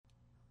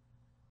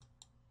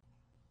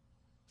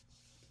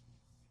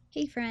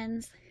Hey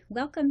friends,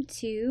 welcome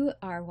to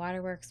our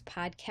Waterworks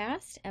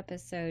podcast,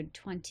 episode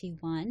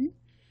 21.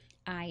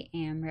 I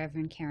am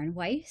Reverend Karen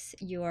Weiss,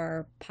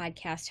 your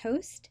podcast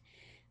host.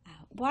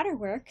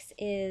 Waterworks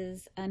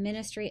is a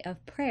ministry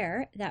of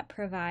prayer that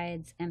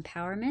provides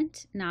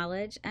empowerment,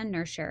 knowledge, and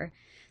nurture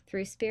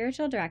through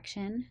spiritual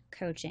direction,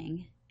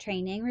 coaching,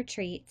 training,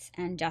 retreats,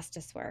 and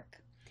justice work.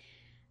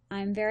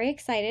 I'm very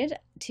excited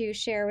to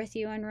share with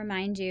you and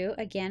remind you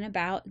again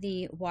about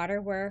the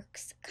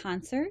Waterworks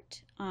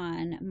concert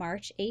on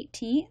March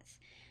 18th.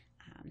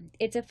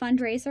 It's a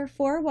fundraiser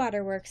for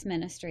Waterworks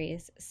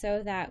Ministries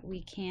so that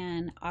we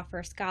can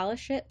offer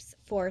scholarships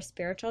for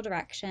spiritual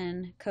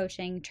direction,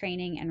 coaching,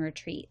 training, and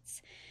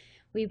retreats.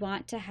 We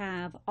want to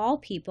have all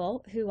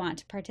people who want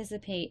to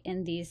participate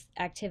in these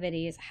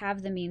activities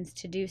have the means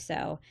to do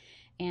so.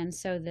 And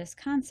so this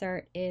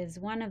concert is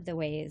one of the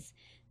ways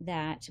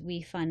that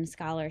we fund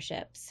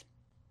scholarships.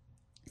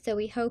 So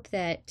we hope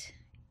that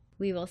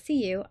we will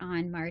see you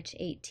on March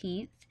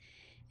 18th,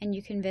 and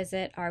you can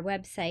visit our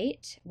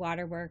website,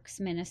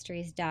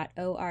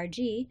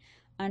 waterworksministries.org,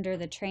 under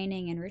the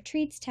Training and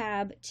Retreats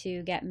tab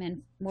to get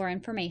more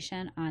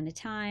information on the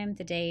time,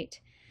 the date,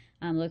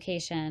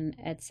 location,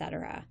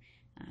 etc.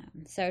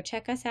 So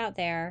check us out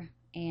there,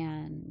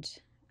 and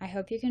I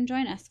hope you can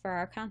join us for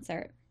our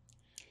concert.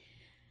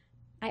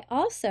 I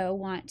also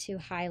want to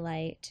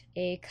highlight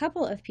a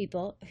couple of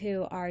people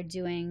who are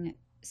doing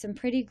some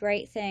pretty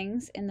great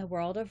things in the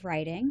world of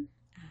writing.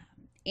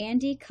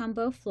 Andy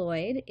Cumbo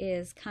Floyd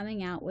is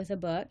coming out with a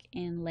book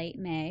in late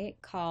May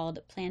called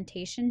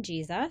Plantation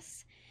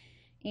Jesus,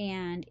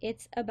 and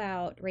it's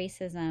about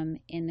racism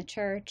in the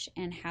church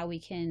and how we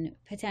can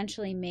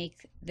potentially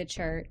make the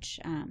church,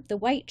 the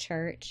white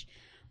church,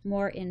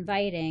 more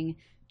inviting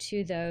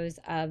to those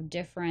of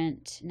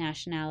different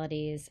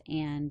nationalities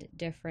and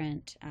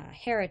different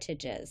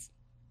heritages.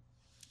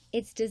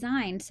 It's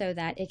designed so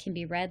that it can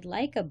be read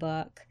like a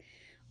book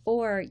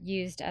or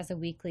used as a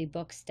weekly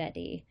book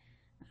study.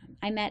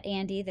 I met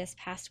Andy this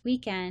past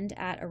weekend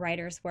at a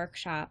writer's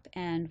workshop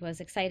and was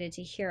excited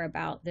to hear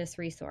about this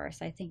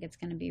resource. I think it's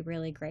going to be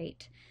really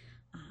great.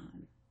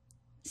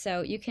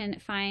 So you can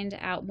find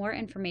out more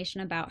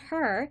information about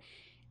her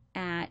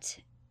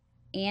at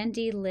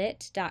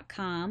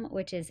andylit.com,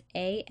 which is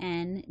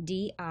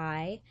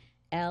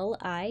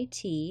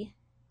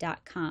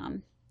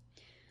ANDILIT.com.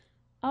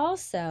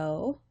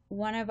 Also,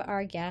 one of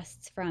our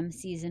guests from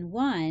season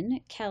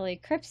 1,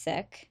 Kelly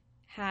Kripsick,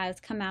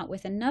 has come out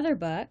with another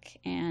book,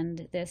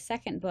 and this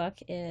second book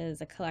is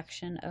a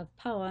collection of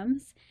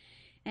poems,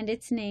 and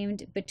it's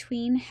named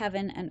Between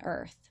Heaven and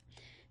Earth.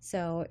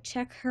 So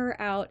check her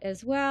out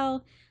as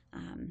well.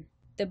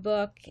 The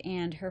book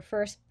and her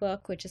first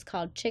book, which is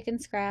called Chicken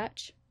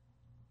Scratch,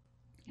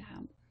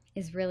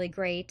 is really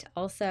great.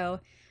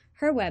 Also,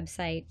 her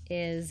website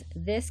is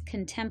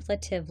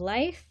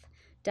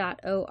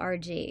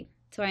thiscontemplativelife.org.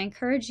 So I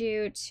encourage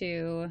you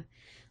to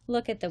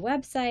look at the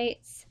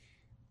websites,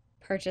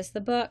 purchase the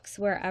books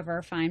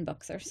wherever fine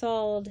books are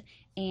sold,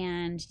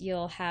 and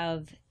you'll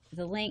have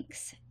the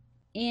links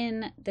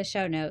in the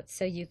show notes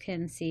so you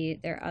can see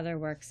their other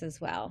works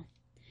as well.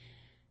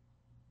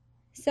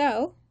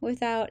 So,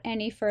 without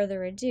any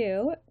further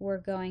ado, we're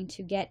going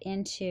to get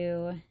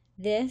into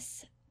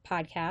this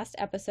podcast,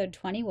 episode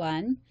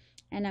 21,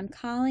 and I'm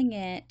calling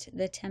it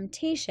The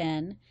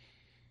Temptation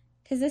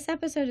because this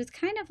episode is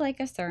kind of like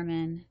a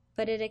sermon,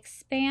 but it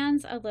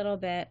expands a little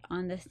bit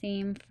on the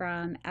theme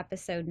from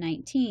episode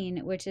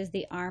 19, which is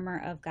the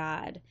armor of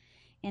God.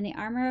 And the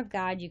armor of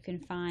God you can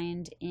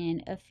find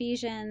in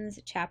Ephesians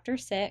chapter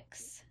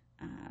 6.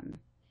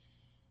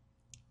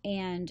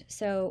 And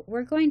so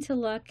we're going to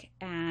look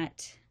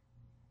at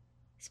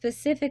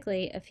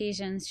specifically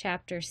Ephesians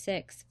chapter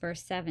 6,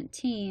 verse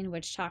 17,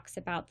 which talks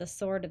about the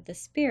sword of the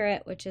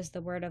Spirit, which is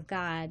the Word of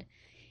God.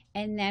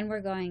 And then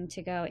we're going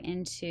to go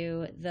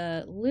into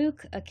the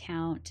Luke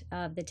account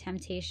of the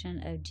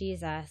temptation of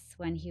Jesus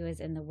when he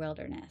was in the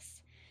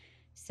wilderness.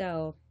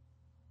 So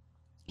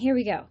here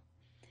we go.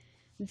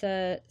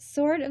 The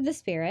sword of the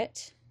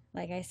Spirit,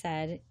 like I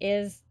said,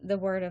 is the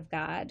Word of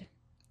God.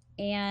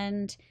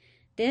 And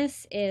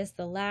this is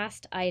the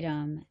last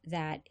item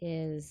that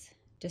is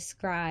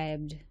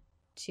described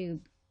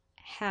to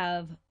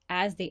have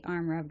as the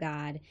armor of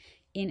God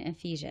in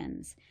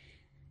Ephesians.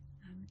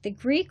 The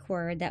Greek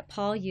word that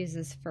Paul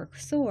uses for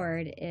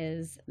sword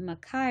is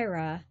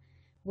machaira,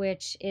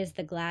 which is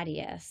the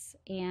gladius.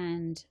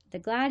 And the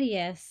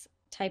gladius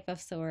type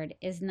of sword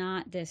is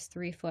not this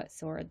 3-foot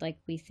sword like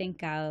we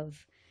think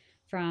of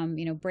from,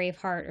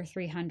 Braveheart or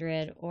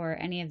 300 or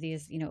any of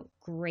these,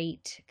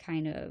 great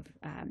kind of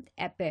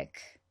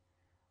epic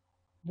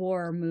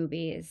war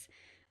movies.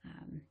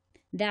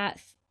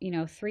 That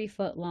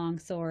 3-foot long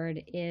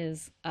sword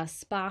is a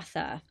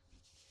spatha.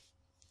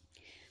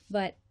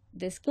 But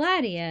this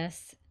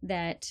gladius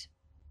that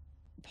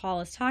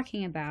Paul is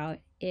talking about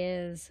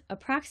is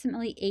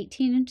approximately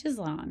 18 inches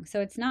long,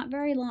 so it's not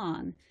very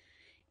long,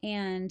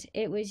 and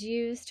it was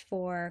used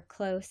for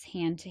close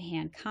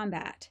hand-to-hand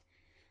combat.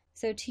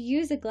 So to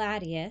use a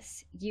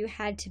gladius, you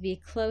had to be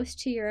close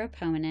to your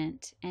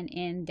opponent and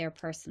in their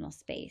personal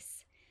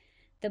space.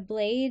 The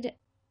blade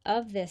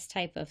of this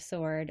type of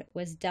sword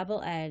was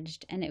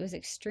double-edged, and it was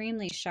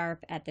extremely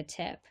sharp at the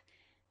tip.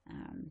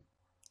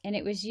 And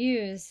it was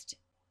used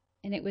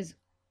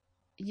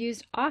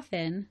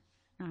often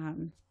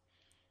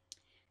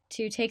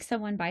to take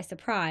someone by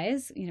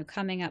surprise,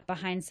 coming up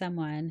behind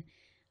someone,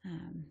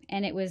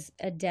 and it was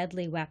a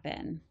deadly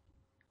weapon.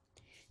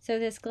 So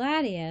this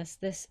gladius,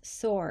 this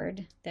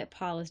sword that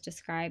Paul is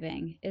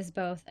describing, is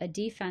both a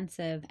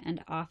defensive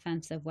and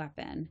offensive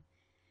weapon.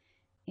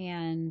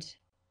 And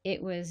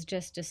it was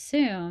just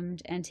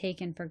assumed and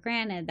taken for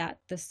granted that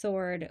the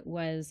sword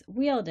was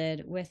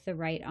wielded with the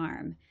right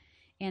arm.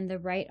 And the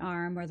right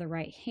arm or the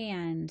right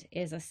hand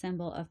is a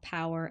symbol of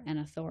power and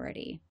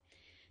authority.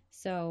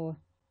 So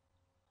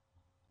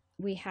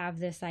we have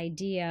this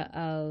idea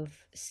of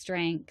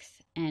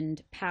strength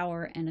and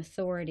power and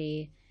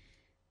authority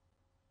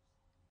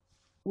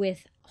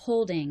with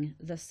holding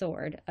the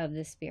sword of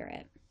the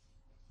Spirit.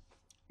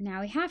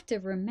 Now we have to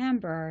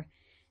remember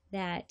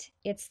that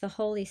it's the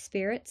Holy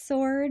Spirit's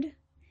sword,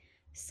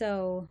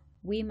 so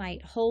we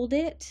might hold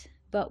it,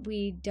 but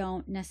we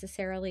don't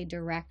necessarily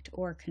direct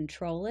or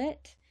control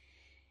it.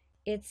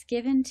 It's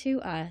given to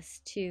us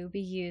to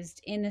be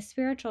used in the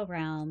spiritual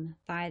realm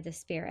by the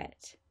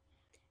Spirit.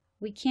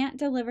 We can't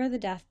deliver the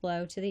death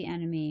blow to the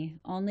enemy.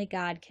 Only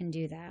God can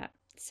do that.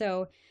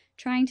 So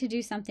trying to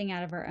do something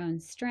out of our own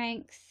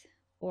strength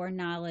or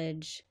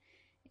knowledge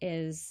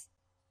is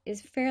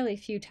fairly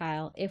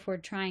futile if we're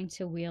trying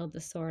to wield the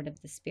sword of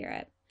the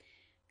Spirit,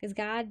 because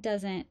God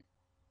doesn't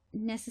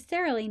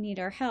necessarily need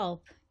our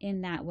help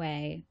in that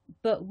way,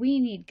 but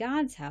we need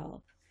God's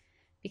help,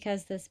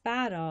 because this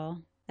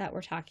battle that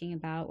we're talking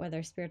about,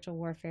 whether spiritual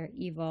warfare,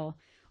 evil,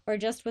 or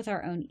just with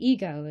our own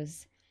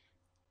egos,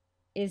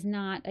 is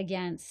not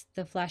against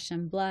the flesh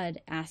and blood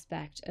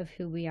aspect of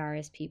who we are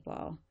as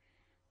people,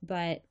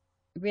 but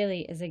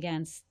really is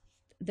against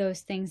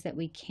those things that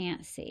we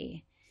can't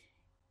see.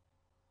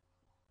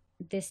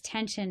 This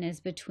tension is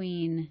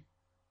between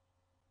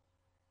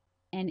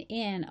and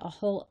in a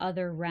whole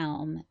other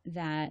realm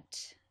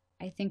that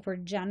I think we're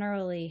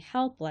generally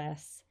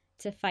helpless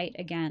to fight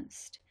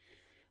against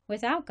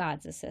without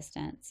God's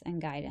assistance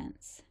and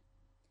guidance.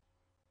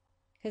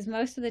 Because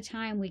most of the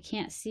time we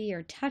can't see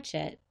or touch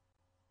it,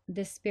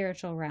 this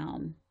spiritual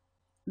realm,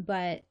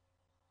 but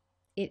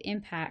it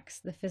impacts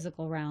the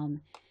physical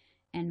realm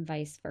and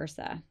vice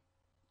versa.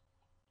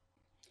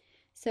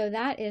 So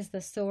that is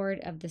the sword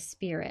of the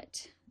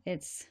Spirit.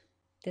 It's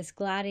this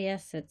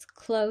gladius, it's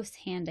close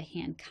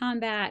hand-to-hand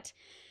combat,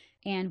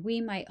 and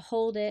we might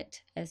hold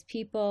it as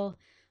people,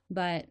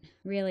 but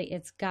really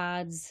it's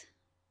God's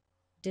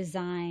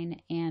design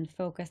and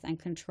focus and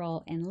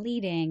control and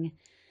leading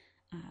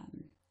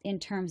in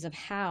terms of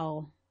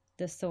how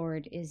the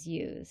sword is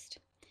used.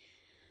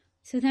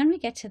 So then we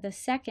get to the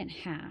second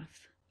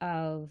half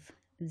of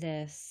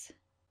this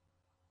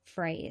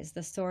phrase,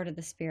 the sword of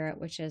the Spirit,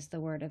 which is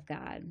the Word of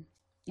God.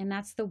 And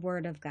that's the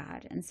Word of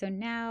God. And so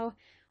now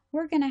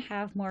we're going to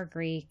have more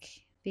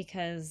Greek,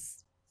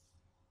 because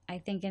I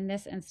think in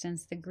this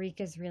instance, the Greek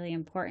is really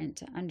important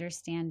to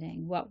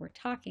understanding what we're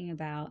talking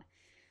about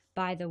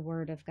by the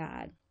Word of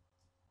God.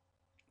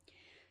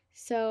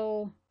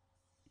 So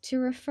to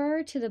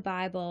refer to the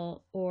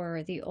Bible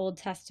or the Old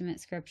Testament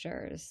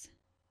scriptures,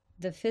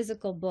 the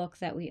physical book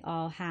that we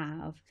all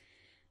have,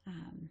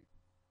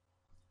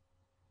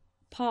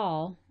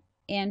 Paul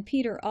and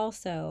Peter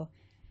also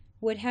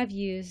would have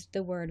used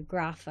the word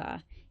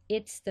grapha.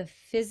 It's the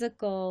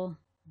physical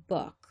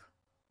book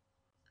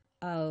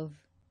of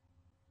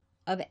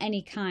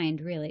any kind,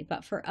 really.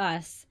 But for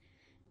us,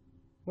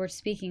 we're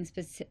speaking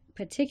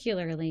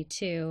particularly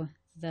to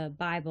the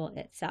Bible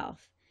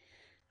itself.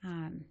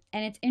 And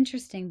it's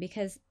interesting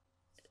because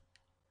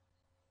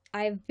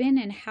I've been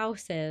in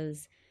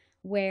houses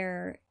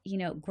where,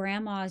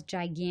 grandma's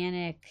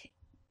gigantic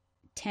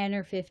 10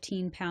 or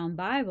 15 pound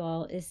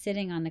Bible is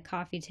sitting on the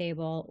coffee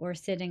table or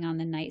sitting on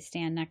the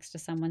nightstand next to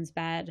someone's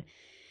bed.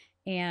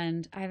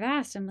 And I've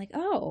asked, I'm like,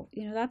 oh,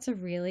 that's a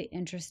really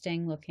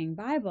interesting looking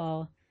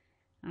Bible.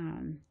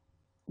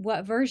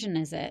 What version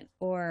is it?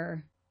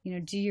 Or,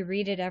 do you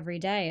read it every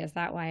day? Is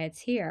that why it's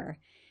here?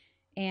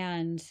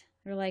 And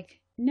they're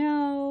like,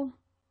 no,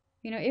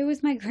 it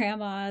was my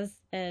grandma's,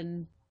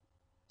 and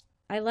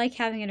I like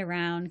having it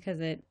around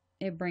because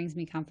it brings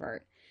me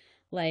comfort.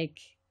 Like,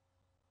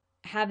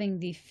 having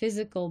the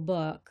physical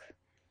book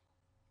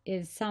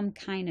is some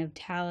kind of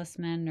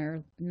talisman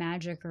or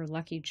magic or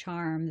lucky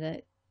charm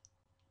that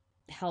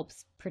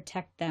helps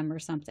protect them or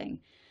something.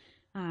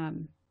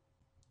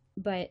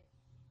 But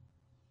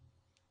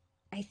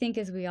I think,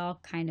 as we all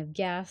kind of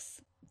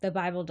guess, the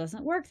Bible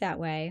doesn't work that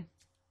way.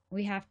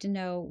 We have to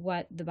know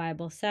what the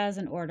Bible says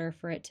in order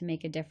for it to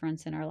make a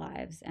difference in our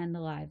lives and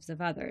the lives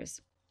of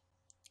others.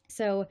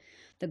 So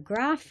the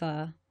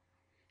grapha,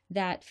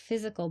 that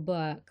physical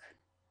book,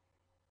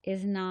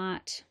 is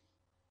not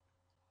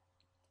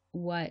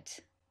what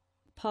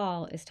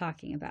Paul is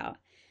talking about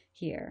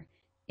here.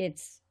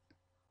 It's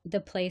the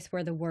place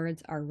where the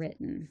words are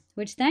written,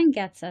 which then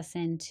gets us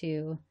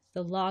into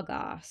the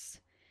Logos,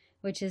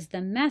 which is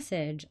the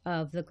message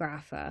of the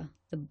Grapha,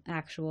 the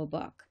actual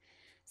book.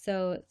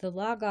 So the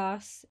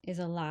Logos is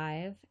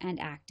alive and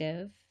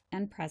active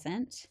and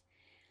present.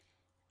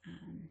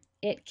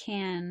 It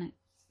can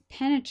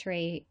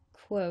penetrate,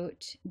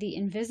 quote, the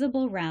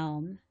invisible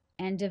realm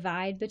and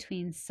divide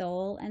between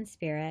soul and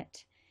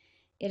spirit.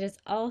 It is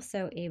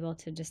also able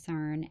to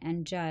discern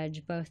and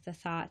judge both the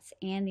thoughts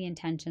and the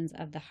intentions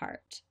of the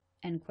heart,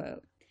 end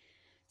quote.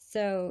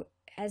 So,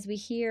 as we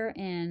hear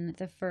in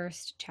the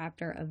first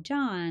chapter of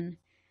John,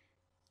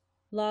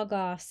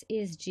 Logos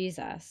is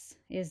Jesus,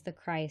 is the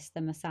Christ, the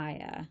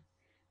Messiah,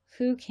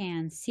 who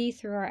can see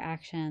through our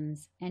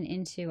actions and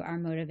into our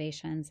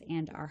motivations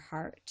and our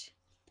heart.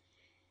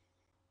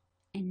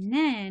 And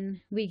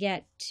then we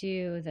get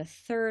to the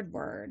third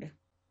word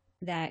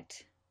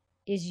that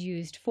is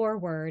used for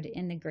word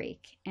in the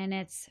Greek, and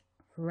it's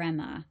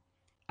rhema,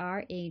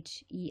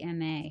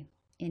 R-H-E-M-A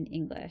in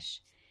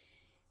English.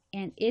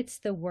 And it's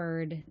the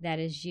word that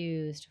is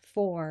used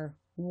for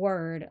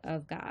word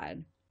of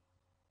God.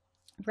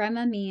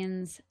 Rhema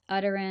means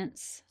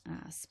utterance,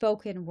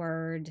 spoken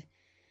word,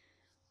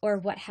 or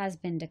what has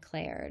been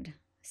declared.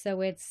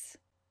 So it's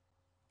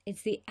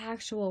the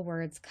actual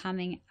words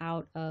coming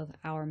out of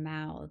our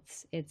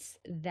mouths. It's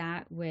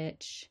that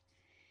which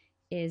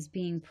is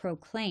being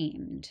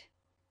proclaimed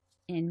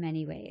in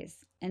many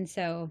ways. And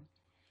so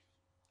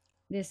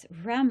this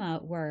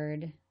rhema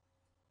word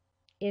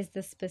is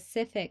the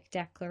specific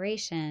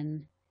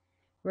declaration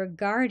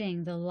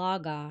regarding the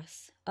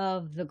Logos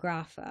of the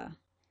Grapha.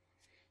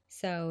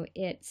 So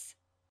it's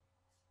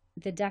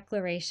the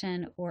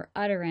declaration or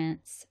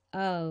utterance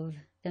of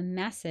the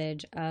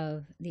message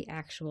of the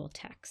actual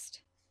text.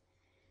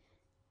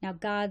 Now,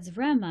 God's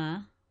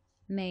Rhema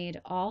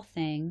made all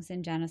things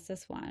in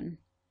Genesis 1,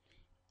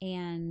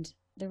 and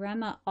the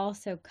Rhema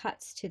also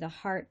cuts to the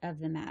heart of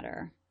the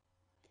matter.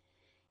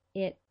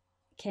 It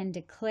can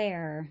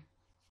declare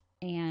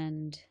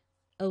and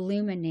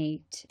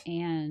illuminate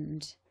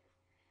and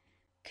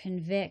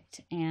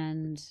convict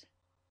and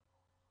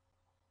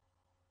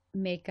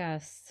make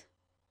us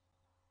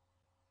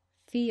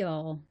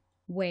feel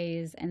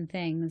ways and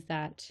things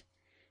that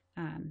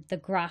the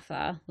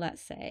Grapha,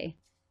 let's say,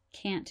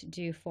 can't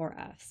do for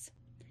us.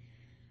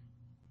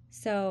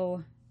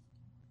 So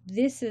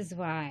this is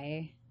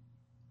why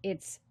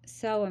it's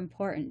so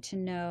important to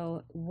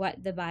know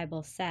what the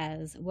Bible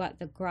says, what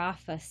the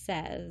Grapha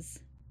says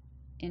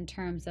in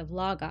terms of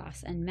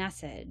Logos and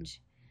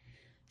message,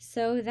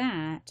 so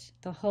that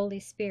the Holy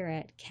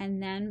Spirit can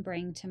then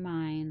bring to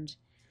mind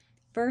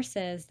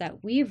verses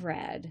that we've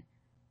read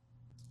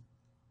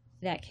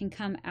that can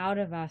come out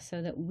of us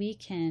so that we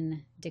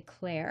can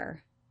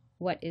declare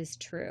what is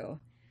true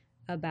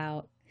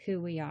about who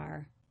we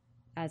are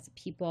as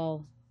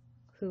people,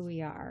 who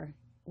we are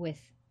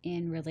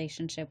in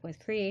relationship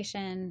with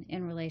creation,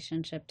 in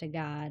relationship to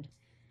God,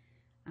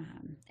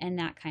 and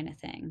that kind of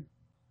thing.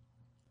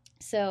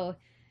 So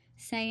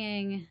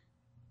saying,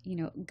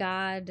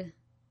 God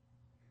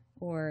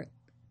or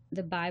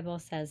the Bible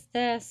says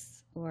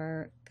this,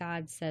 or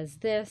God says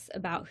this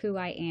about who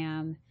I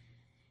am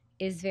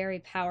is very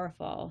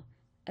powerful,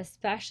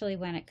 especially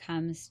when it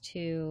comes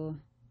to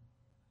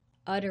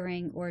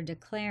uttering or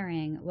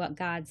declaring what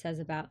God says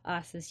about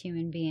us as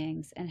human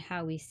beings and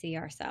how we see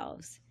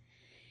ourselves.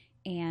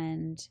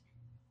 And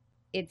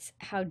it's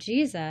how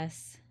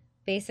Jesus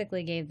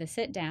basically gave the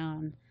sit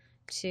down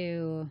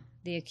to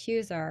the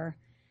accuser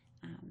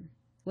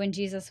when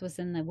Jesus was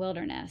in the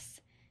wilderness.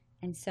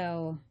 And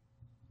so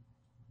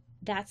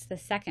that's the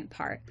second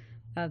part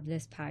of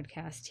this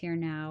podcast here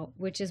now,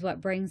 which is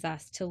what brings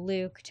us to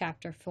Luke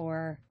chapter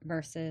 4,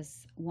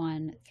 verses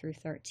 1 through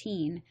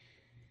 13.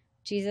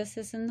 Jesus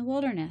is in the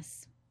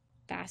wilderness,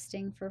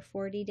 fasting for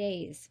 40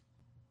 days.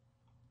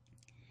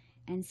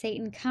 And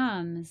Satan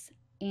comes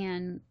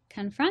and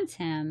confronts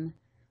him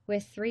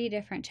with 3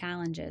 different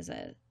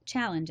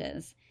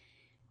challenges.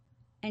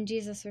 And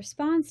Jesus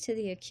responds to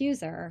the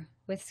accuser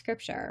with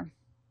scripture.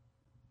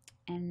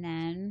 And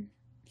then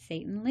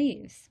Satan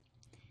leaves.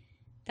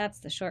 That's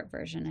the short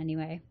version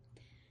anyway.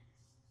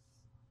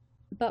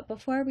 But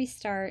before we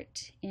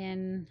start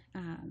into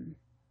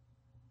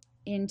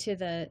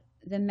the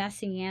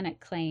messianic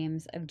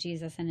claims of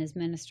Jesus and his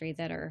ministry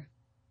that are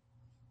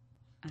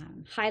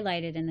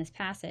highlighted in this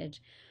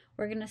passage,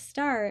 we're going to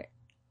start,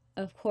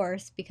 of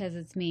course, because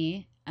it's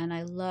me and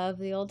I love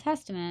the Old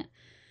Testament,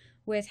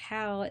 with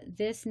how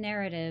this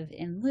narrative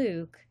in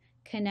Luke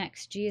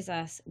connects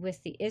Jesus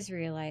with the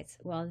Israelites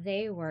while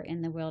they were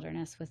in the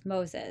wilderness with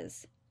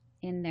Moses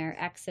in their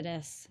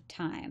Exodus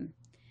time.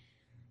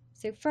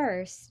 So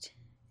first,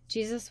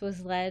 Jesus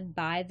was led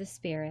by the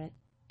Spirit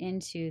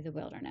into the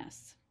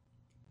wilderness,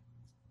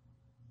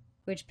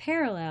 which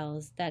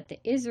parallels that the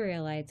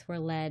Israelites were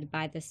led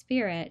by the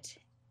Spirit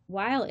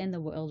while in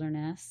the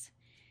wilderness,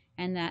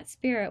 and that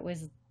Spirit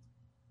was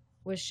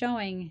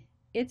showing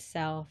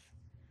itself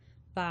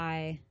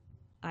by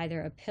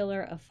either a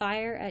pillar of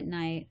fire at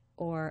night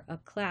or a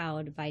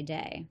cloud by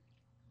day.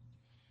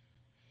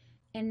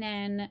 And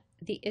then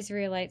the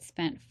Israelites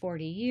spent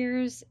 40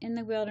 years in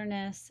the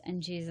wilderness,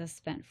 and Jesus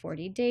spent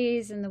 40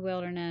 days in the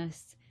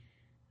wilderness.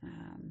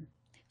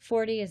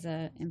 40 is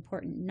an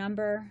important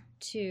number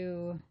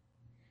to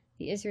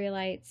the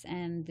Israelites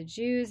and the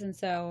Jews, and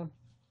so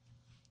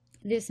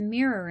this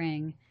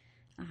mirroring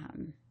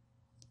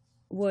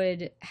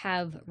would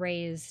have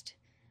raised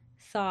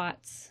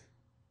thoughts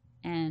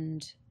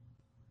and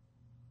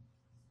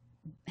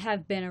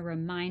have been a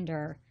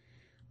reminder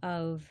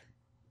of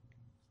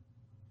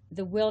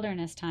the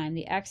wilderness time,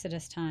 the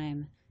Exodus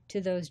time, to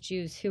those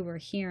Jews who were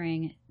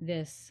hearing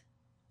this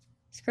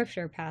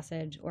scripture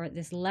passage or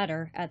this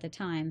letter at the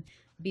time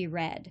be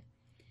read.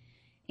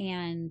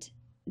 And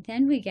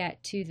then we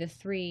get to the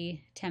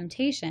 3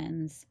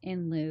 temptations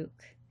in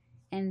Luke,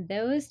 and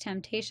those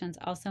temptations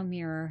also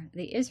mirror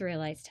the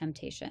Israelites'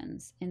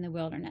 temptations in the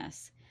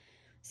wilderness.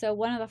 So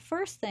one of the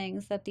first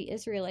things that the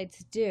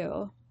Israelites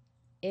do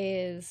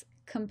is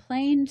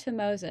complain to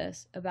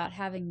Moses about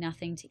having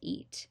nothing to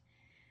eat.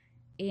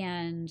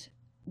 And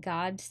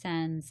God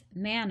sends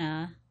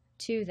manna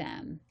to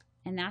them,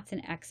 and that's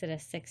in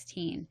Exodus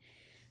 16.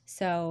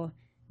 So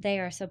they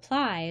are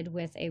supplied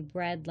with a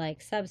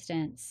bread-like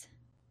substance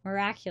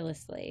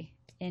miraculously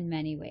in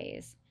many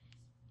ways.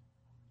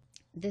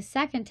 The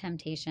second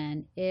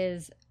temptation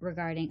is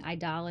regarding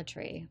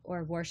idolatry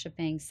or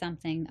worshiping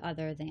something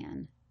other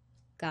than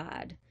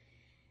God.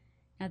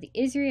 Now, the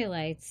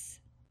Israelites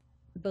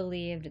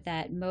believed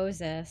that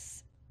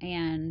Moses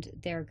and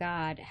their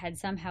God had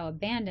somehow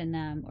abandoned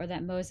them, or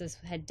that Moses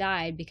had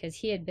died because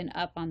he had been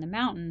up on the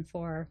mountain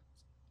for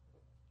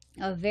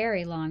a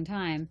very long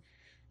time,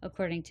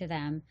 according to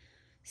them.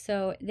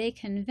 So they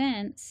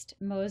convinced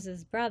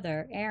Moses'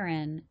 brother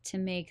Aaron to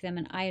make them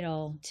an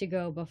idol to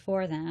go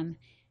before them,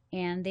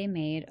 and they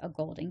made a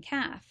golden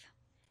calf.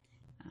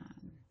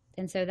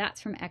 And so that's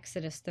from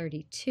Exodus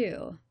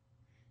 32.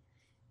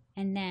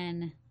 And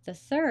then the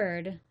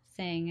third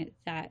thing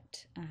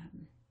that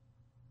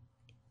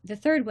the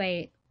third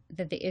way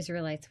that the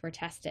Israelites were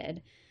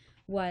tested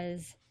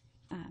was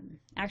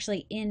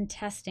actually in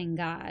testing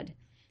God.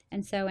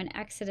 And so in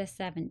Exodus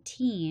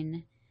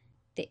 17,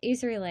 the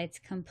Israelites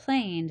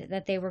complained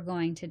that they were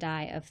going to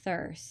die of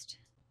thirst.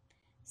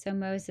 So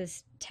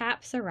Moses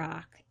taps a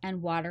rock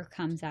and water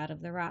comes out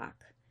of the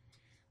rock.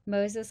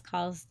 Moses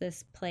calls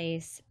this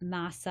place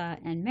Massah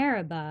and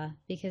Meribah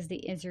because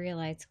the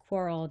Israelites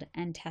quarreled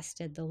and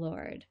tested the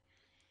Lord.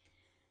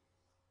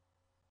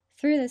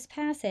 Through this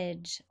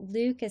passage,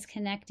 Luke is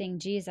connecting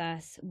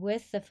Jesus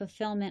with the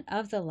fulfillment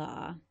of the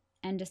law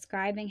and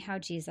describing how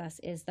Jesus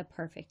is the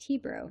perfect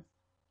Hebrew.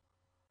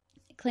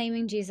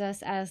 Claiming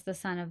Jesus as the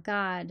Son of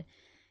God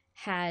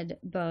had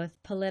both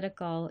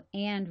political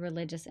and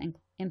religious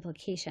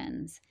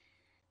implications.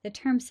 The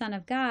term Son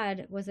of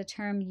God was a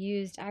term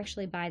used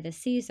actually by the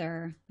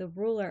Caesar, the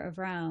ruler of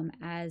Rome,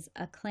 as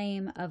a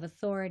claim of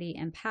authority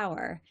and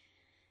power.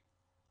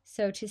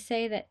 So to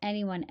say that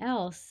anyone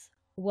else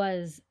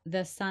was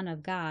the Son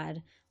of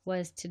God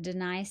was to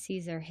deny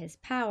Caesar his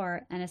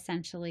power and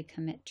essentially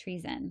commit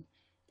treason.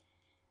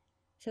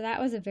 So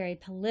that was a very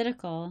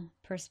political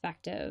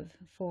perspective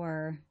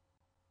for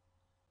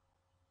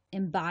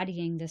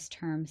embodying this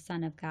term,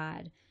 Son of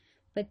God.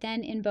 But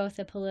then in both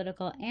a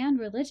political and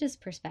religious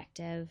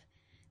perspective,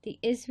 the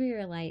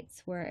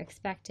Israelites were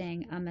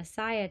expecting a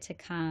Messiah to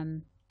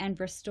come and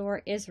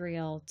restore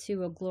Israel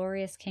to a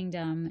glorious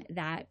kingdom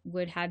that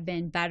would have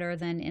been better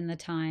than in the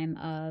time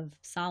of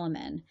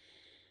Solomon.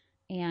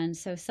 And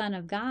so Son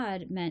of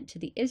God meant to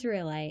the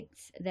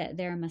Israelites that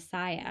their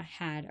Messiah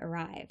had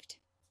arrived.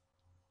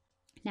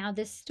 Now,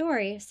 this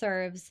story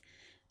serves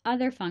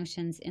other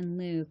functions in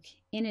Luke,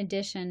 in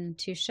addition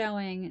to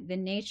showing the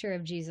nature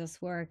of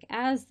Jesus' work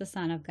as the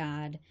Son of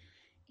God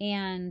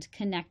and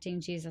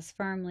connecting Jesus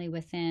firmly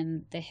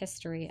within the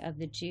history of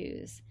the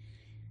Jews.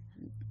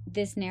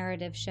 This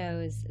narrative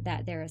shows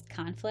that there is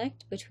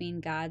conflict between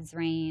God's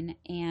reign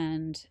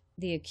and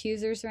the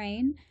accuser's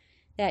reign,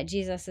 that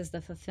Jesus is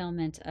the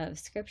fulfillment of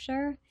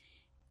Scripture,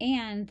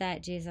 and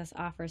that Jesus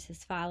offers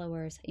his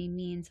followers a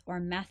means or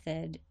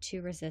method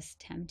to resist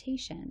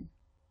temptation.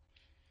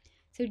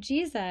 So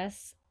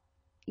Jesus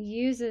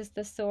uses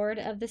the sword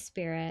of the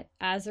Spirit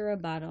as a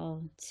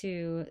rebuttal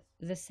to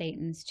the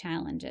Satan's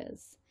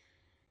challenges.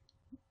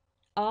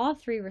 All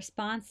 3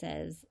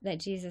 responses that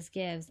Jesus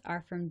gives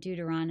are from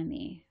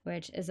Deuteronomy,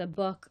 which is a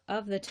book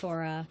of the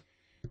Torah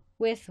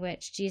with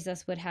which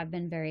Jesus would have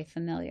been very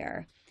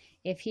familiar.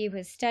 If he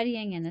was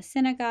studying in the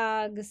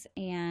synagogues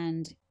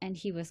and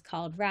he was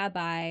called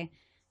rabbi,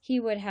 he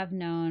would have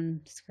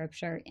known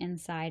Scripture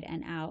inside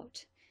and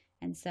out.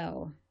 And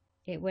so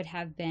it would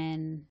have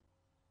been,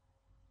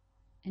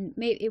 and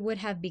maybe it would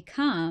have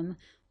become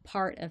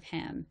part of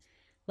him.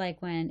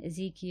 Like when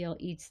Ezekiel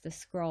eats the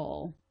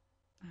scroll,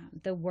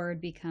 the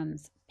word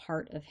becomes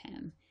part of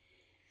him.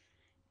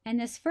 And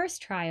this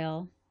first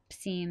trial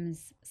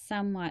seems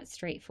somewhat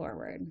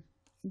straightforward.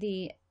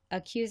 The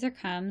accuser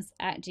comes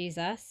at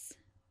Jesus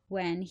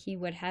when he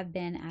would have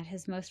been at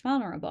his most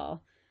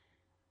vulnerable.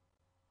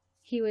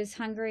 he was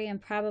hungry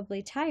and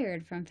probably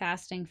tired from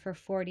fasting for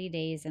 40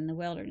 days in the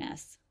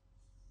wilderness.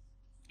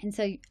 And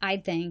so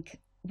I'd think,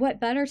 what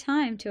better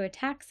time to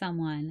attack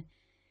someone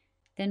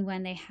than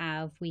when they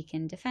have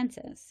weakened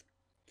defenses?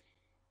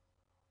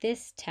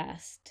 This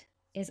test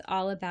is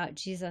all about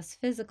Jesus'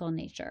 physical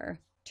nature,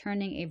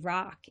 turning a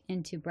rock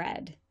into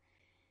bread.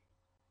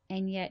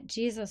 And yet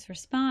Jesus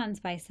responds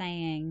by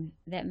saying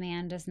that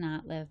man does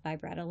not live by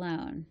bread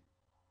alone.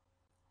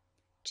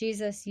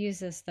 Jesus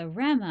uses the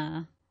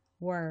rhema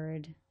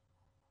word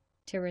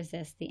to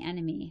resist the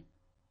enemy.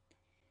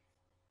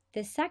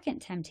 The second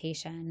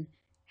temptation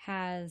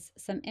has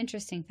some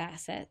interesting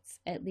facets,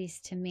 at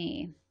least to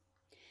me.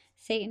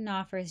 Satan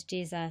offers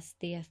Jesus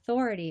the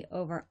authority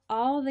over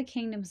all the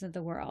kingdoms of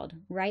the world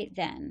right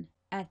then,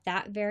 at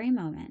that very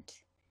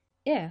moment,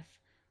 if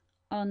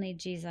only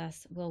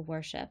Jesus will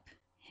worship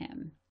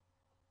him.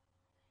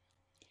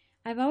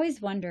 I've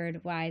always wondered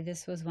why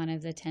this was one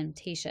of the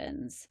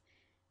temptations.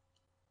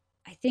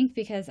 I think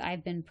because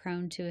I've been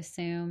prone to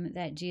assume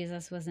that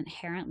Jesus was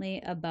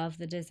inherently above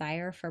the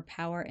desire for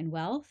power and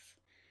wealth.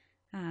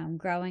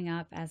 Growing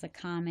up as a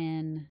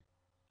common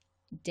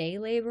day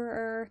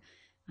laborer,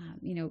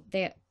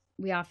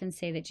 we often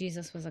say that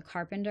Jesus was a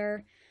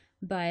carpenter,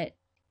 but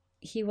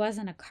he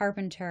wasn't a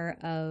carpenter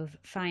of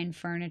fine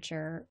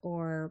furniture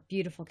or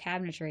beautiful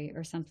cabinetry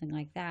or something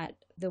like that.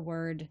 The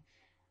word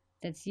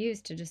that's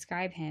used to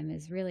describe him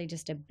is really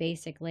just a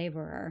basic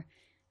laborer.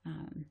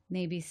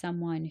 Maybe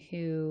someone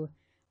who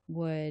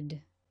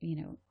would,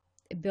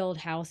 build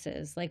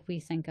houses like we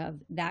think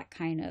of that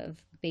kind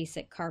of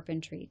basic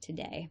carpentry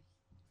today.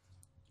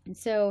 And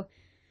so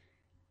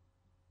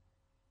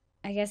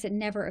I guess it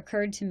never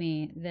occurred to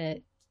me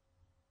that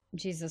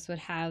Jesus would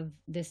have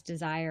this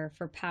desire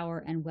for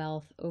power and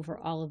wealth over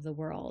all of the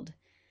world.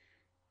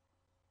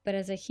 But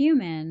as a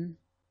human,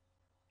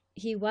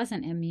 he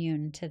wasn't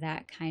immune to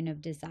that kind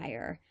of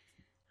desire.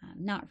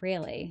 Not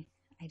really,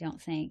 I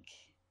don't think.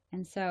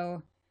 And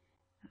so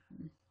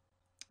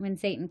when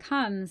Satan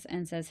comes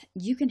and says,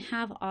 you can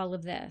have all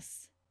of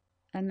this,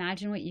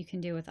 imagine what you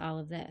can do with all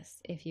of this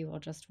if you will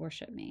just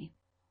worship me.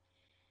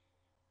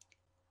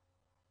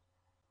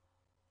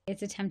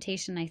 It's a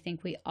temptation I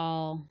think we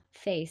all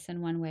face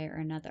in one way or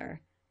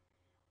another.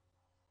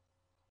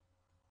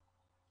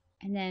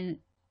 And then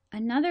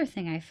another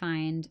thing I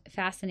find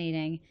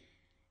fascinating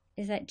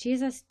is that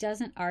Jesus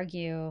doesn't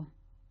argue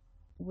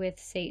with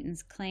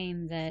Satan's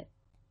claim that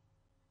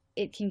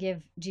it can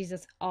give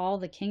Jesus all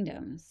the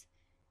kingdoms.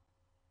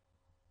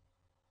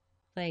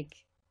 Like,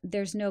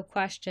 there's no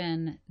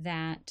question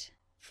that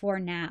for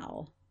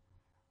now,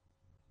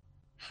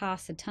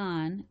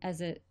 Ha-Satan, as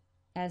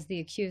the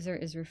accuser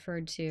is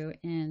referred to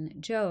in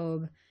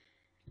Job,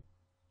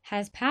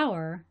 has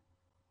power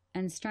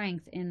and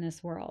strength in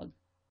this world.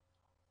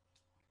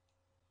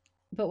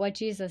 But what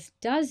Jesus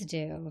does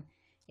do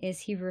is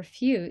he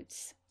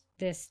refutes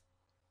this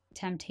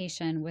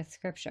temptation with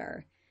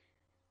Scripture.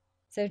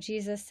 So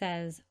Jesus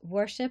says,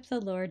 worship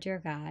the Lord your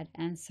God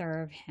and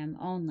serve him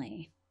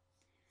only.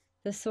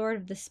 The sword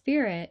of the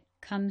Spirit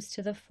comes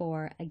to the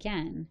fore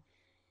again.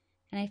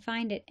 And I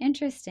find it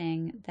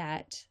interesting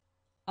that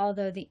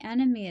although the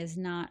enemy is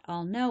not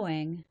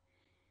all-knowing,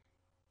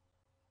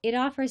 it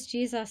offers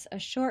Jesus a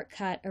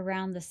shortcut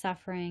around the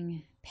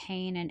suffering,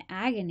 pain, and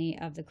agony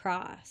of the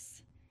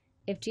cross.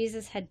 If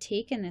Jesus had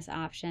taken this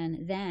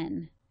option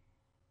then,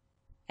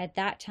 at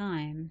that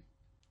time,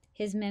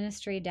 his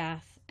ministry,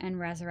 death, and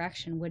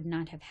resurrection would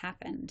not have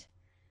happened.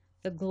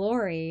 The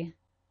glory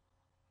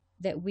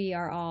that we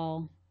are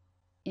all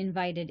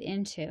invited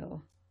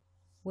into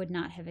would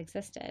not have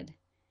existed.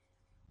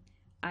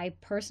 I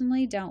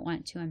personally don't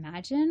want to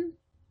imagine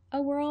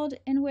a world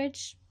in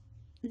which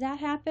that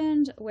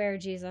happened, where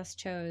Jesus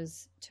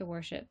chose to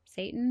worship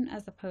Satan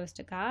as opposed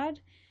to God.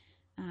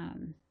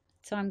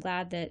 So I'm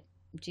glad that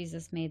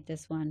Jesus made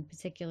this one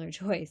particular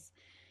choice.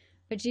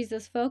 But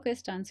Jesus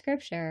focused on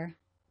Scripture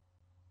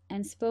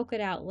and spoke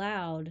it out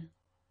loud,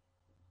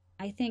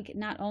 I think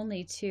not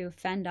only to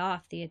fend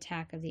off the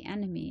attack of the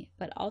enemy,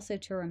 but also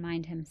to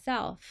remind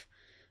himself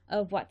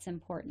of what's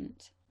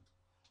important.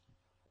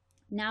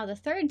 Now, the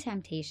third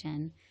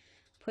temptation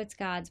puts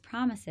God's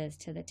promises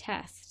to the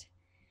test,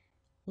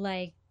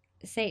 like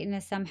Satan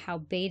is somehow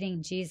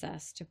baiting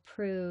Jesus to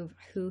prove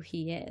who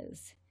he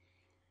is.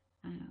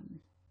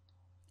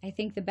 I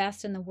think the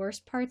best and the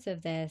worst parts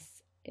of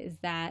this is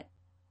that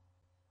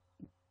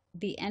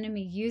the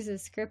enemy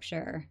uses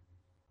Scripture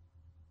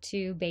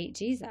to bait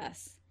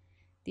Jesus.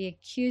 The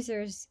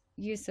accuser's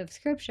use of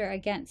Scripture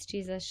against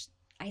Jesus,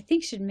 I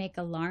think, should make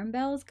alarm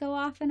bells go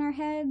off in our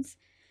heads.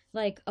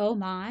 Like, oh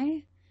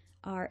my,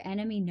 our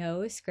enemy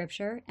knows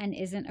Scripture and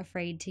isn't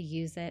afraid to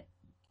use it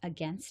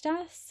against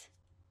us.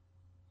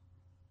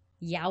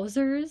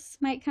 Yowzers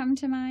might come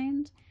to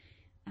mind.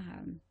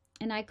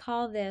 And I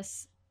call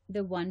this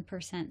the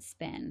 1%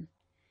 spin,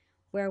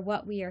 where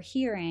what we are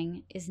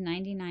hearing is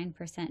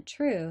 99%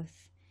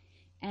 truth,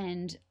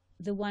 and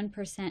the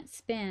 1%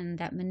 spin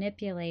that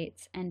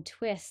manipulates and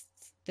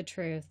twists the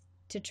truth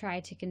to try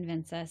to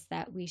convince us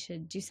that we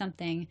should do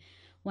something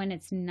when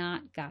it's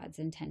not God's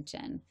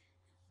intention.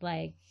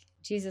 Like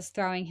Jesus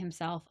throwing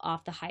himself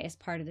off the highest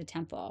part of the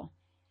temple.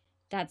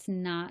 That's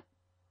not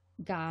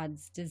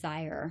God's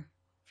desire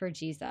for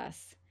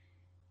Jesus.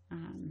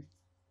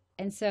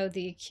 And so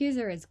the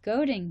accuser is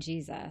goading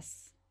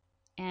Jesus,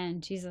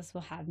 and Jesus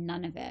will have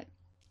none of it.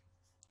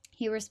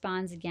 He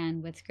responds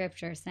again with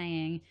scripture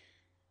saying,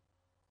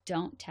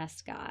 don't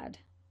test God.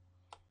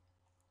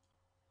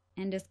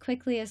 And as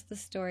quickly as the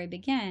story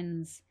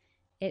begins,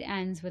 it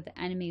ends with the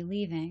enemy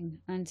leaving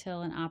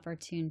until an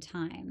opportune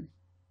time.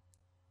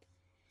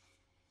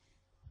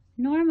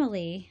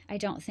 Normally, I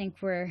don't think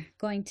we're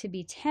going to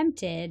be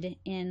tempted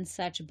in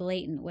such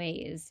blatant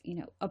ways. You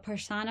know, a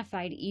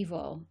personified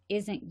evil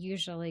isn't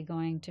usually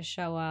going to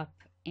show up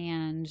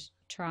and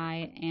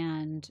try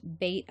and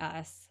bait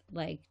us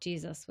like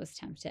Jesus was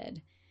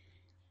tempted.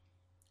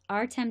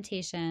 Our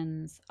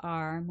temptations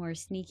are more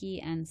sneaky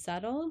and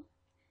subtle.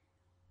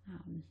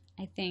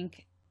 I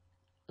think,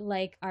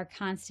 like our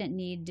constant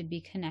need to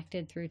be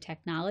connected through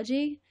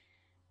technology,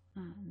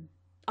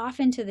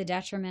 often to the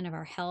detriment of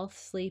our health,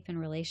 sleep, and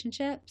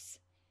relationships.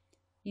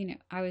 You know,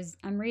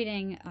 I'm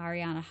reading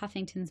Arianna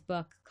Huffington's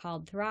book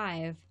called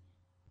Thrive,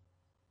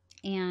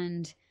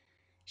 and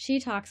she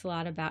talks a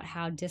lot about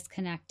how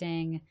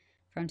disconnecting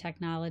from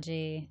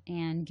technology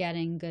and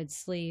getting good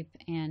sleep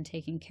and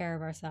taking care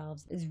of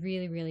ourselves is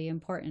really, really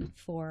important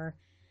for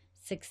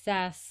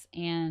success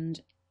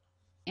and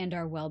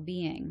our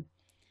well-being.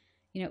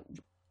 You know,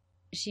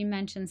 she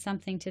mentioned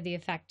something to the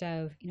effect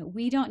of, you know,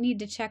 we don't need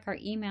to check our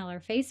email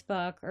or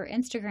Facebook or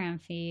Instagram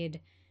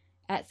feed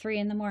at 3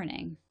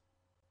 a.m.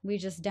 We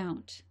just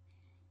don't.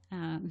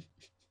 And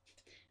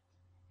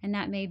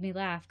that made me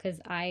laugh because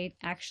I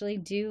actually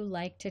do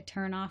like to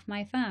turn off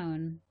my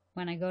phone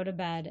when I go to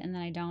bed, and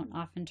then I don't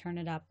often turn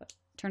it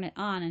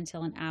on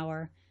until an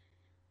hour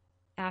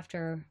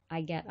after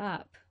I get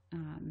up.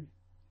 And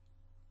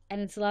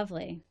it's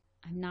lovely.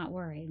 I'm not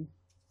worried.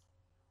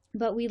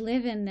 But we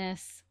live in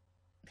this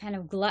kind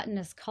of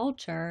gluttonous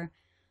culture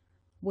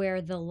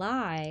where the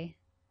lie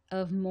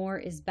of more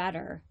is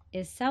better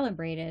is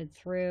celebrated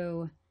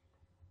through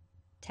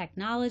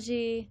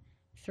technology,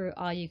 through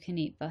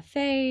all-you-can-eat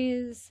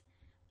buffets,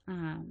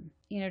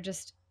 you know,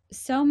 just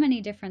so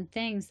many different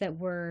things that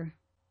we're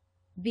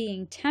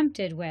being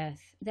tempted with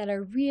that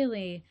are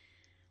really,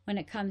 when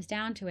it comes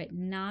down to it,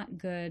 not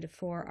good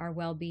for our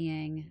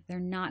well-being. They're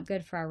not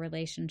good for our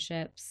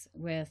relationships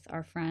with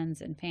our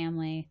friends and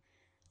family.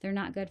 They're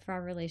not good for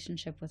our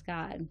relationship with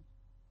God.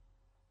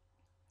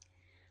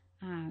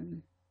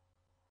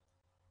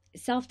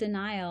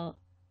 Self-denial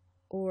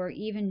or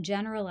even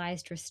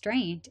generalized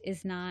restraint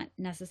is not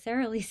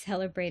necessarily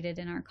celebrated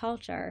in our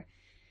culture.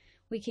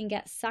 We can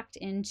get sucked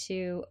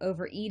into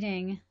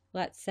overeating,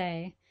 let's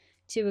say,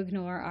 to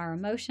ignore our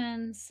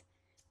emotions.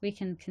 We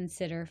can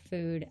consider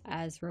food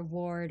as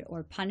reward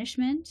or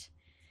punishment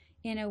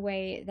in a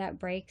way that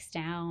breaks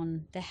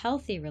down the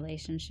healthy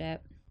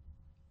relationship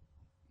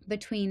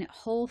between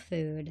whole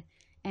food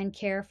and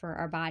care for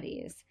our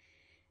bodies.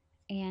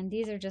 And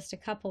these are just a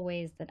couple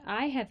ways that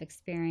I have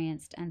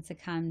experienced and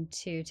succumbed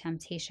to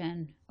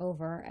temptation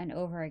over and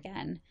over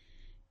again.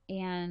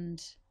 And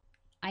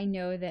I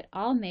know that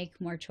I'll make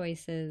more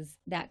choices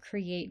that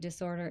create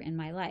disorder in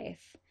my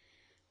life.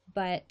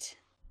 But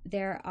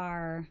there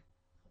are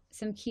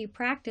some key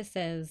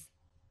practices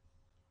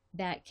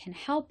that can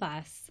help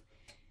us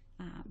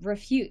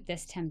refute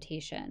this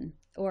temptation,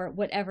 or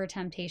whatever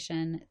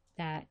temptation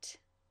that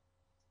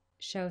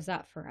shows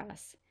up for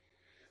us.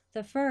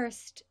 The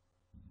first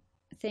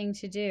thing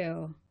to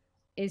do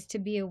is to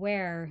be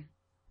aware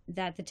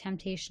that the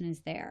temptation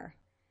is there.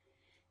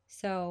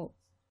 So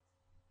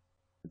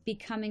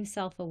becoming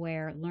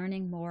self-aware,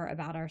 learning more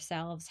about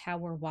ourselves, how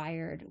we're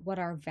wired, what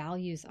our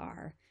values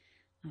are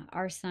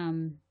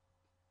some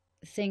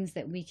things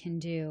that we can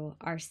do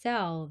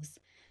ourselves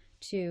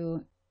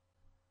to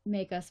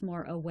make us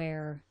more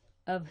aware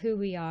of who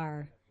we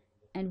are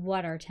and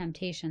what our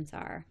temptations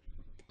are.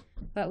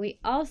 But we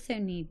also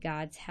need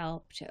God's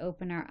help to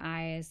open our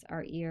eyes,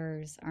 our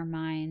ears, our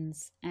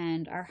minds,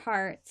 and our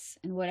hearts,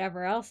 and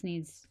whatever else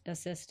needs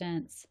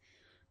assistance,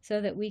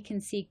 so that we can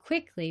see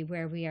quickly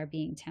where we are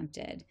being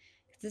tempted.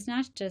 Because it's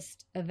not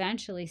just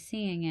eventually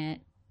seeing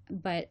it,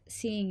 but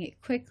seeing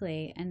it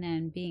quickly and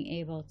then being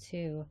able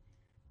to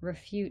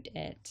refute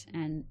it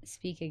and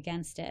speak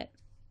against it.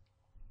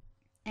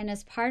 And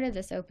as part of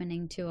this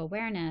opening to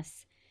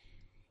awareness,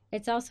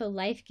 it's also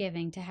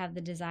life-giving to have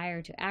the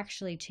desire to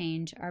actually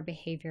change our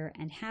behavior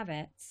and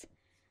habits.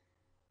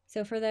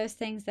 So for those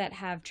things that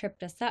have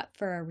tripped us up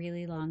for a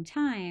really long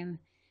time,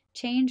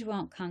 change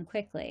won't come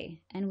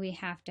quickly, and we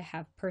have to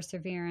have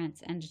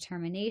perseverance and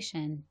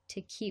determination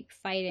to keep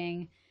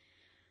fighting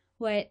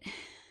what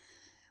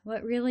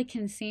really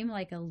can seem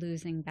like a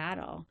losing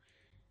battle.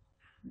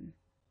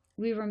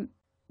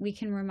 We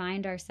can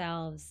remind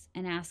ourselves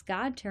and ask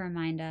God to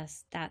remind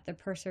us that the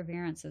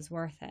perseverance is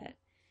worth it.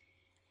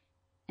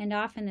 And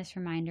often this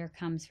reminder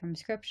comes from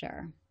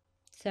Scripture.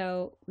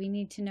 So we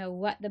need to know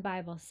what the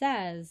Bible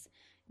says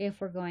if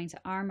we're going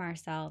to arm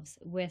ourselves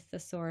with the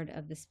sword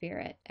of the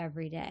Spirit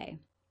every day.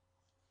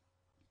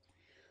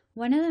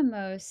 One of the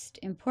most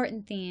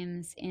important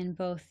themes in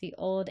both the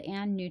Old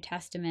and New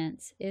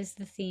Testaments is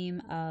the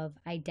theme of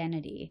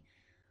identity.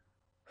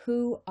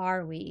 Who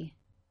are we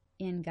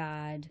in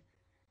God?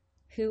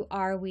 Who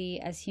are we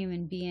as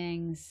human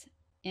beings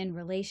in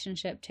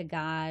relationship to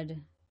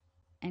God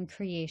and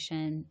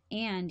creation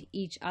and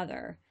each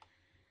other?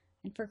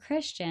 And for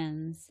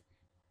Christians,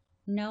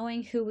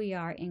 knowing who we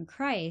are in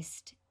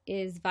Christ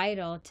is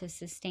vital to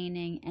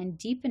sustaining and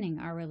deepening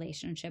our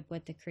relationship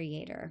with the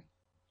Creator.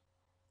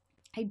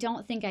 I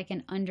don't think I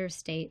can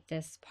understate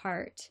this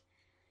part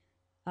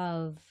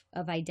of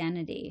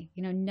identity,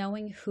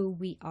 knowing who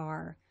we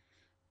are,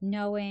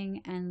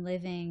 knowing and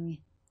living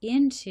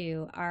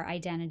into our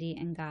identity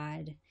in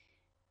God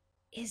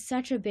is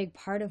such a big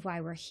part of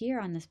why we're here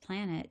on this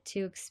planet,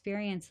 to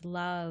experience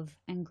love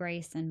and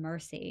grace and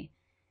mercy,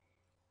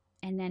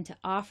 and then to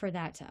offer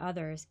that to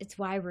others. It's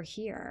why we're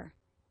here.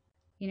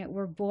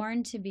 We're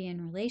born to be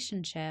in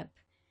relationship,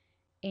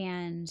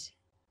 and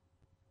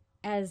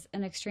as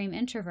an extreme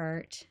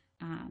introvert,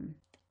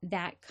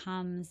 that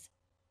comes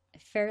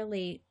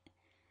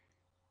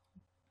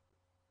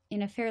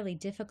in a fairly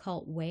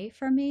difficult way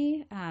for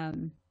me,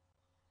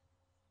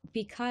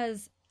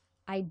 because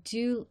I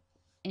do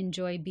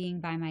enjoy being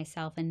by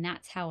myself, and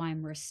that's how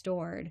I'm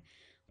restored.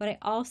 But I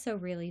also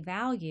really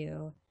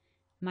value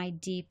my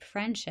deep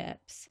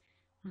friendships.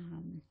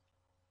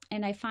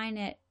 And I find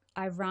it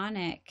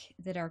ironic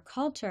that our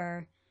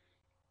culture,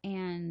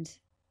 and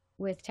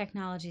with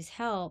technology's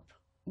help,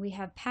 we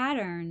have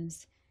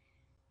patterns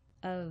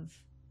of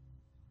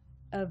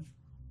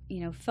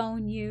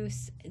phone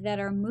use that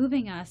are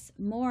moving us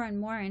more and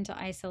more into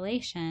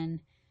isolation,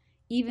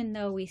 even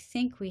though we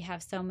think we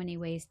have so many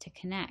ways to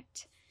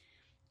connect.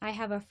 I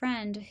have a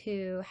friend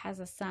who has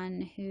a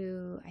son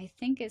who I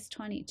think is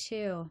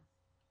 22,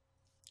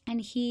 and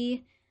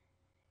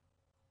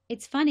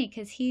it's funny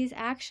because he's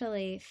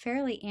actually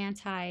fairly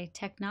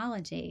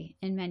anti-technology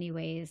in many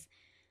ways.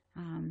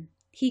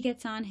 He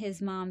gets on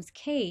his mom's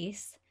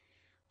case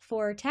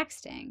for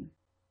texting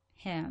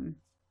him.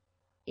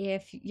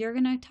 If you're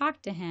going to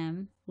talk to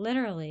him,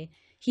 literally,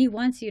 he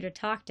wants you to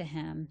talk to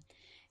him.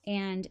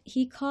 And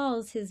he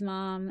calls his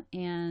mom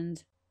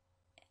and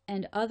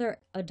other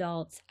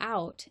adults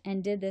out,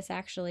 and did this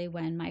actually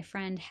when my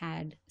friend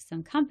had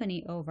some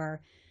company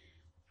over,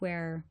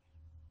 where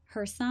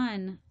her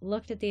son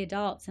looked at the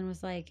adults and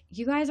was like,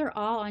 "You guys are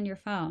all on your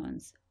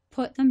phones.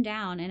 Put them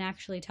down and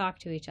actually talk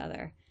to each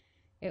other."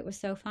 It was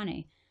so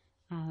funny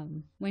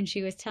when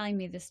she was telling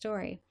me the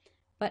story.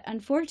 But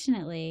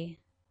unfortunately,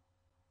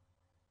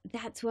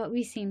 that's what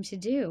we seem to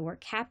do. We're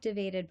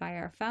captivated by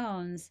our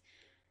phones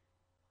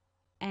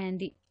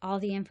and all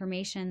the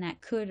information that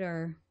could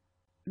or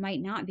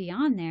might not be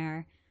on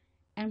there,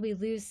 and we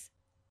lose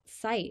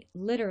sight,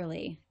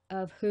 literally,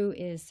 of who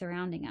is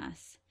surrounding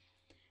us.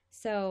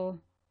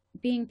 So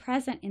being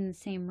present in the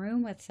same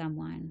room with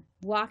someone,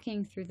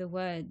 walking through the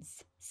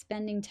woods,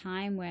 spending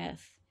time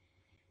with,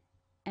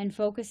 and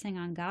focusing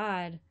on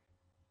God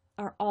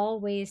are all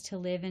ways to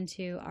live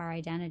into our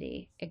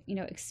identity,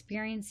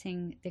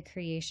 experiencing the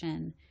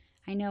creation.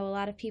 I know a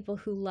lot of people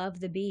who love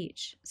the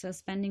beach, so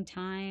spending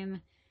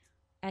time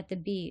at the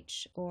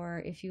beach,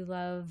 or if you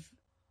love,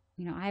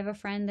 I have a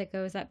friend that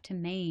goes up to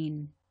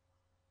Maine.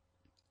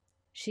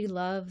 She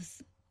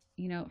loves,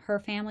 her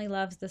family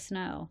loves the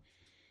snow.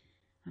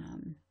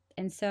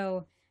 And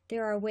so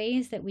there are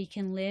ways that we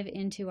can live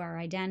into our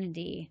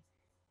identity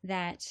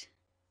that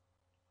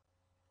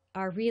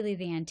are really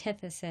the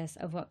antithesis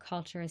of what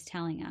culture is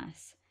telling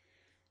us.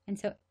 And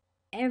so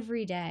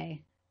every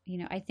day,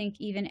 I think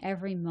even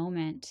every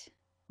moment,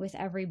 with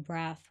every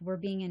breath, we're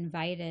being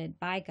invited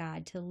by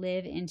God to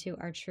live into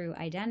our true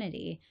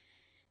identity,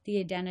 the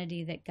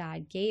identity that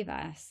God gave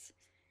us.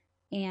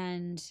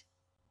 And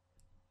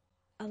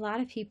a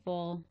lot of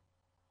people,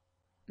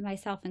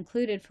 myself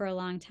included, for a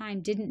long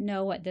time, didn't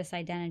know what this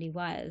identity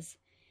was.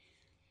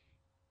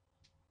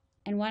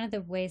 And one of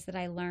the ways that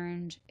I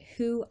learned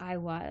who I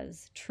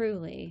was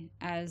truly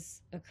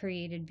as a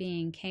created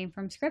being came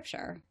from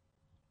Scripture.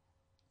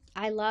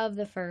 I love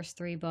the first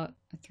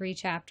three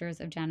chapters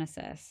of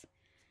Genesis,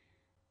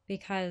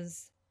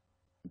 because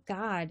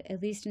God,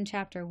 at least in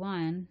chapter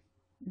 1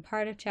 and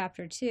part of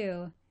chapter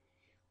 2,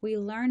 we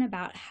learn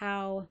about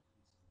how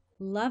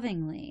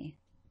lovingly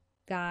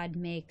God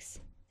makes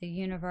the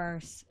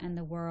universe and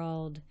the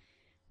world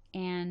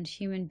and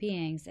human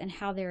beings, and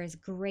how there is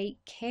great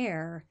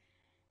care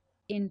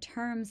in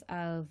terms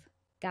of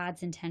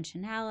God's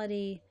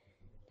intentionality,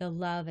 the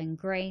love and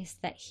grace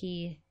that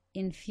He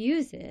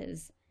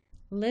infuses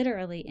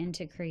literally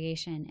into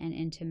creation and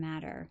into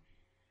matter.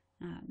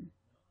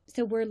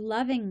 So we're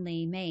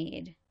lovingly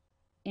made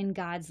in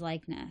God's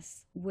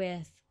likeness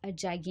with a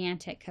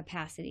gigantic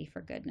capacity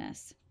for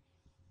goodness.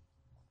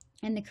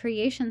 And the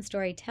creation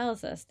story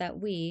tells us that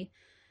we,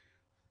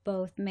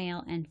 both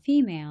male and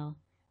female,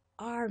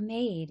 are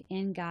made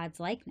in God's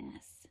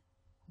likeness.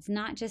 It's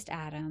not just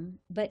Adam,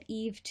 but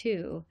Eve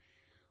too.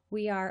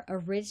 We are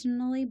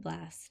originally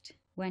blessed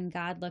when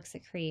God looks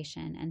at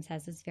creation and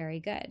says it's very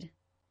good.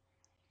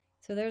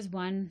 So there's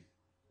one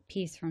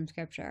peace from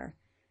Scripture.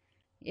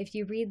 If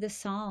you read the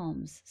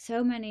Psalms,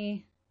 so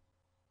many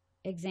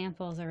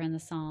examples are in the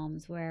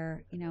Psalms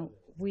where,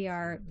 we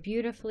are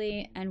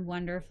beautifully and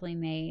wonderfully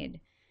made.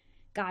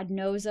 God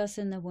knows us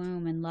in the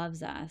womb and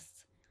loves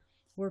us.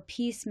 We're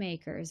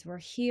peacemakers, we're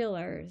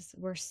healers,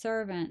 we're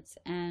servants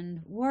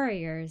and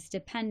warriors,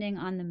 depending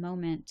on the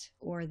moment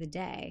or the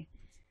day.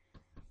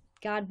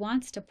 God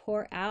wants to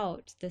pour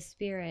out the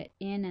Spirit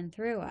in and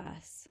through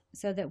us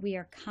so that we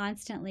are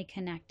constantly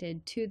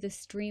connected to the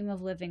stream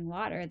of living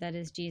water that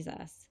is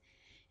Jesus.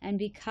 And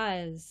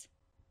because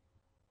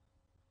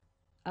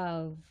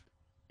of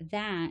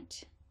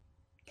that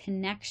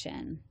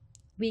connection,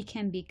 we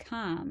can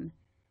become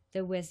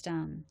the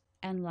wisdom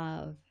and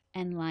love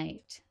and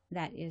light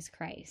that is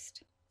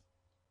Christ.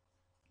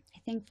 I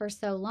think for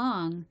so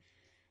long,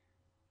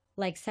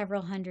 like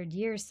several hundred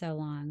years so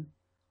long,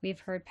 we've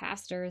heard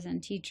pastors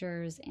and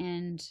teachers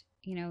and,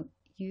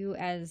 you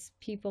as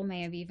people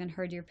may have even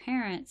heard your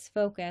parents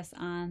focus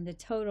on the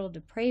total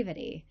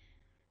depravity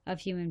of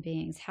human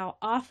beings, how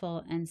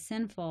awful and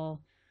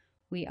sinful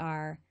we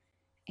are.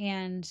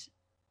 And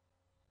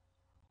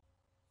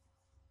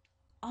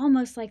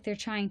almost like they're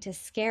trying to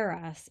scare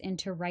us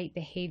into right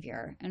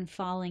behavior and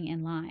falling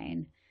in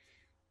line.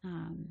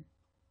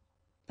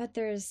 But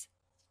there's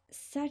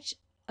such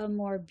a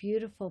more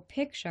beautiful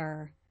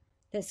picture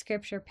that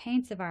Scripture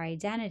paints of our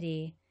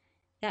identity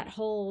that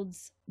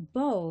holds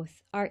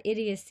both our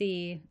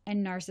idiocy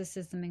and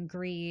narcissism and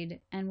greed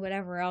and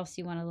whatever else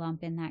you want to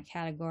lump in that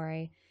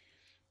category,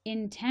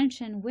 in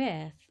tension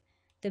with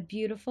the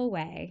beautiful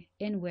way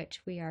in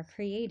which we are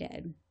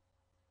created.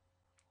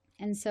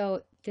 And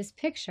so this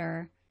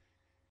picture,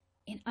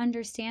 in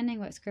understanding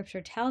what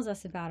Scripture tells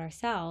us about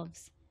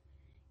ourselves,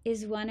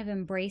 is one of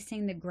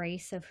embracing the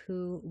grace of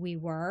who we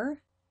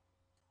were,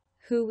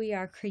 who we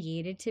are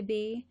created to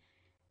be,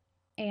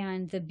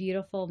 and the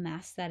beautiful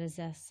mess that is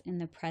us in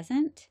the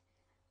present.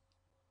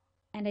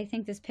 And I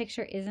think this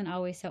picture isn't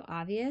always so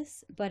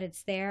obvious, but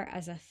it's there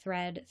as a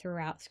thread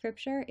throughout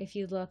Scripture if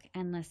you look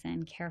and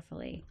listen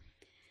carefully.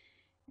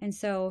 And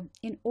so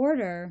in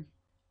order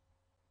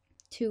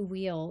to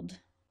wield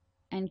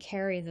and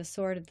carry the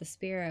sword of the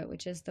Spirit,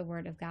 which is the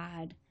Word of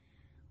God,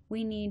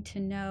 we need to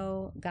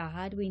know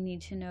God, we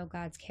need to know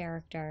God's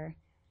character,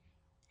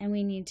 and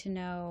we need to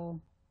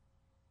know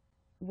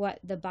what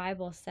the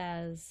Bible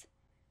says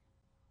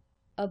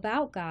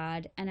about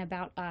God and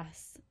about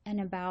us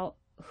and about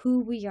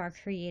who we are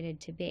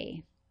created to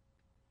be,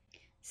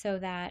 so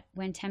that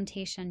when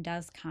temptation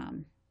does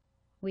come,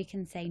 we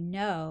can say,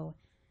 no,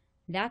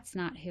 that's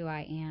not who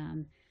I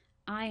am.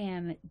 I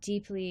am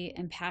deeply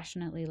and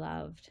passionately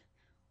loved.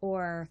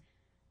 Or,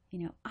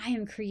 I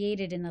am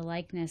created in the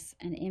likeness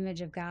and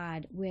image of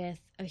God with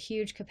a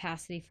huge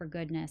capacity for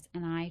goodness,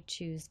 and I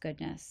choose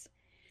goodness.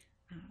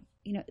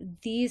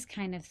 These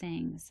kind of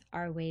things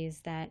are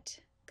ways that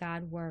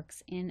God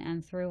works in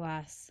and through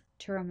us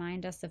to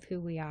remind us of who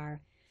we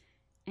are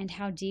and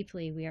how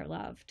deeply we are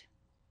loved.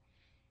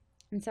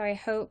 And so I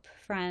hope,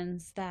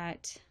 friends,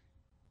 that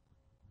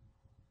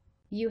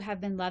you have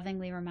been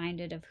lovingly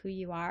reminded of who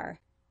you are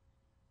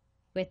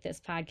with this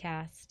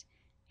podcast,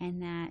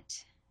 and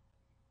that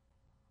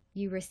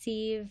you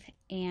receive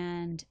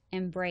and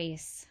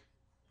embrace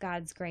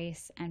God's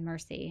grace and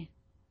mercy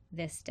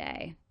this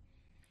day.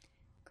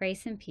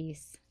 Grace and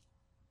peace.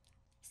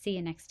 See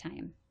you next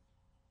time.